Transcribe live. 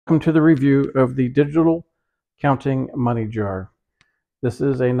Welcome to the review of the digital counting money jar. This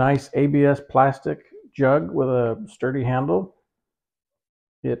is a nice ABS plastic jug with a sturdy handle.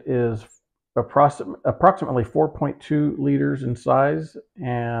 It is approximately 4.2 liters in size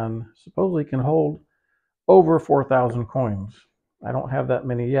and supposedly can hold over 4,000 coins. I don't have that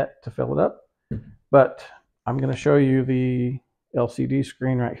many yet to fill it up, but I'm going to show you the LCD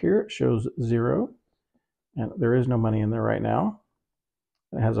screen right here. It shows 0, and there is no money in there right now.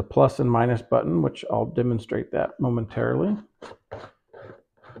 It has a plus and minus button, which I'll demonstrate that momentarily.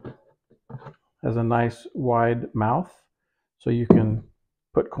 It has a nice wide mouth, so you can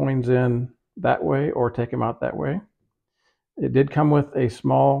put coins in that way or take them out that way. It did come with a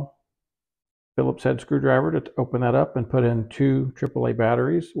small Phillips head screwdriver to open that up and put in 2 AAA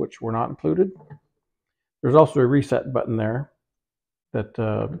batteries, which were not included. There's also a reset button there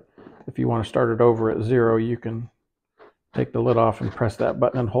that if you want to start it over at 0, you can take the lid off and press that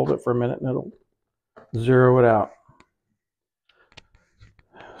button and hold it for a minute and it'll zero it out.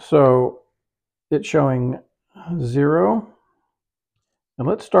 So it's showing 0. And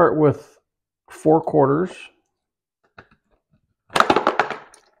let's start with 4 quarters.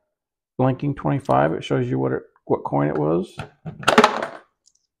 Blinking 25, it shows you what coin it was.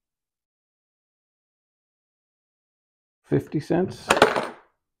 50 cents.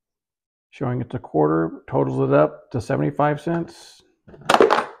 Showing it's a quarter, totals it up to 75 cents.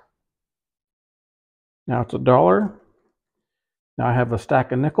 Now it's $1. Now I have a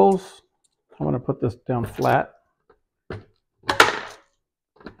stack of nickels. I'm going to put this down flat.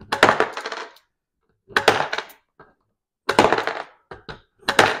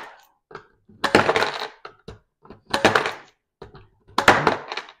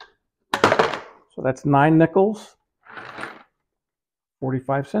 So that's 9 nickels,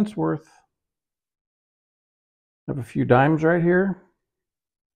 45 cents worth. I have a few dimes right here.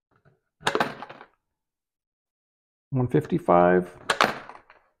 155,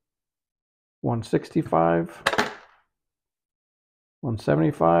 165,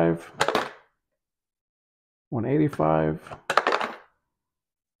 175, 185,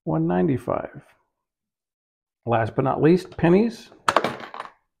 195. Last but not least, pennies.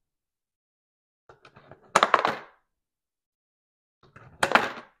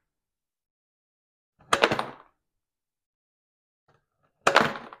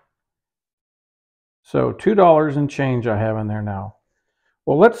 So $2 and change I have in there now.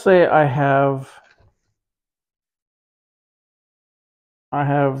 Well, let's say I have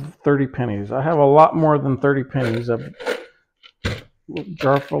 30 pennies. I have a lot more than 30 pennies. I have a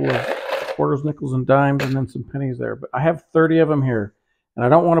jar full of quarters, nickels, and dimes, and then some pennies there. But I have 30 of them here, and I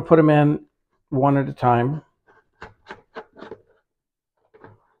don't want to put them in one at a time.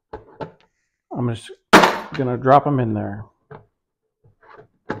 I'm just going to drop them in there.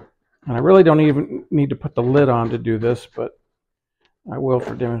 And I really don't even need to put the lid on to do this, but I will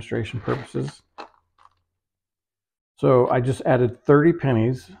for demonstration purposes. So I just added 30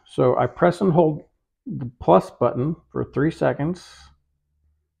 pennies. So I press and hold the plus button for 3 seconds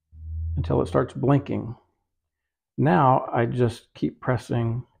until it starts blinking. Now I just keep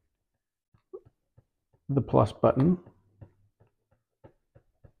pressing the plus button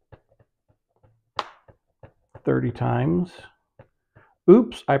 30 times.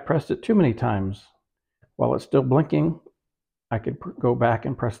 Oops, I pressed it too many times. While it's still blinking, I could go back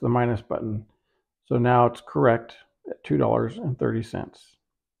and press the minus button. So now it's correct at $2.30.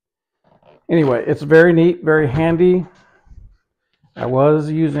 Anyway, it's very neat, very handy. I was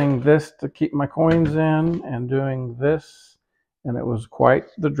using this to keep my coins in and doing this, and it was quite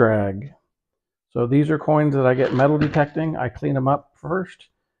the drag. So these are coins that I get metal detecting. I clean them up first,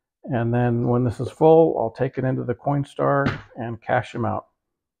 and then when this is full, I'll take it into the Coinstar and cash them out.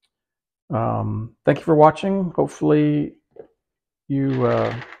 Thank you for watching. Hopefully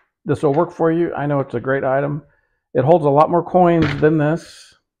this will work for you. I know it's a great item. It holds a lot more coins than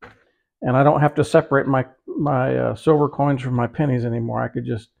this, and I don't have to separate my silver coins from my pennies anymore. I could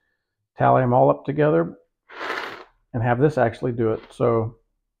just tally them all up together and have this actually do it. So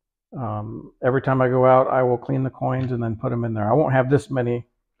every time I go out, I will clean the coins and then put them in there. I won't have this many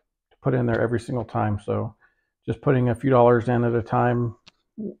to put in there every single time, so just putting a few dollars in at a time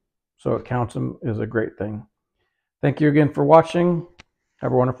so it counts them is a great thing. Thank you again for watching.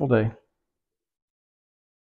 Have a wonderful day.